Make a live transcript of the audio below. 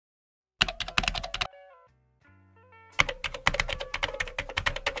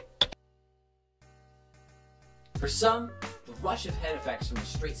For some, the rush of head effects from a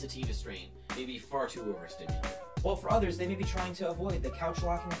straight sativa strain may be far too overstimulating. While for others, they may be trying to avoid the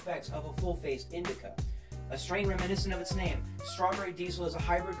couch-locking effects of a full-faced indica. A strain reminiscent of its name, Strawberry Diesel is a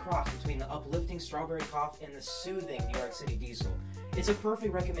hybrid cross between the uplifting Strawberry Cough and the soothing New York City Diesel. It's a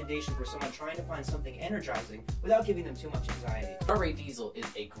perfect recommendation for someone trying to find something energizing without giving them too much anxiety. Strawberry Diesel is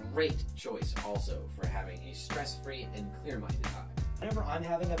a great choice also for having a stress-free and clear-minded high. Whenever I'm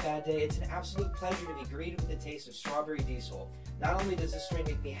having a bad day, it's an absolute pleasure to be greeted with the taste of Strawberry Diesel. Not only does this strain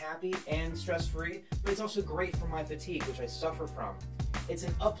make me happy and stress-free, but it's also great for my fatigue, which I suffer from. It's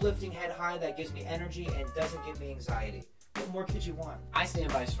an uplifting head high that gives me energy and doesn't give me anxiety. What more could you want? I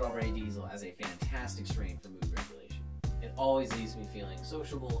stand by Strawberry Diesel as a fantastic strain for mood regulation. It always leaves me feeling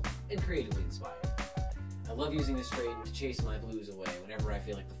sociable and creatively inspired. I love using this strain to chase my blues away whenever I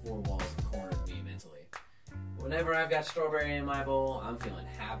feel like the four walls have cornered me mentally. Whenever I've got strawberry in my bowl, I'm feeling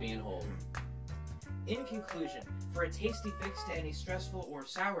happy and whole. In conclusion, for a tasty fix to any stressful or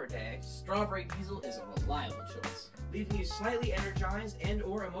sour day, Strawberry Diesel is a reliable choice, leaving you slightly energized and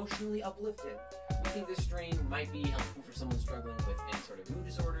or emotionally uplifted. We think this strain might be helpful for someone struggling with any sort of mood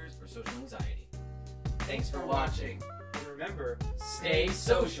disorders or social anxiety. Thanks for watching. And remember, Stay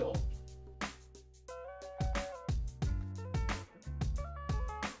social!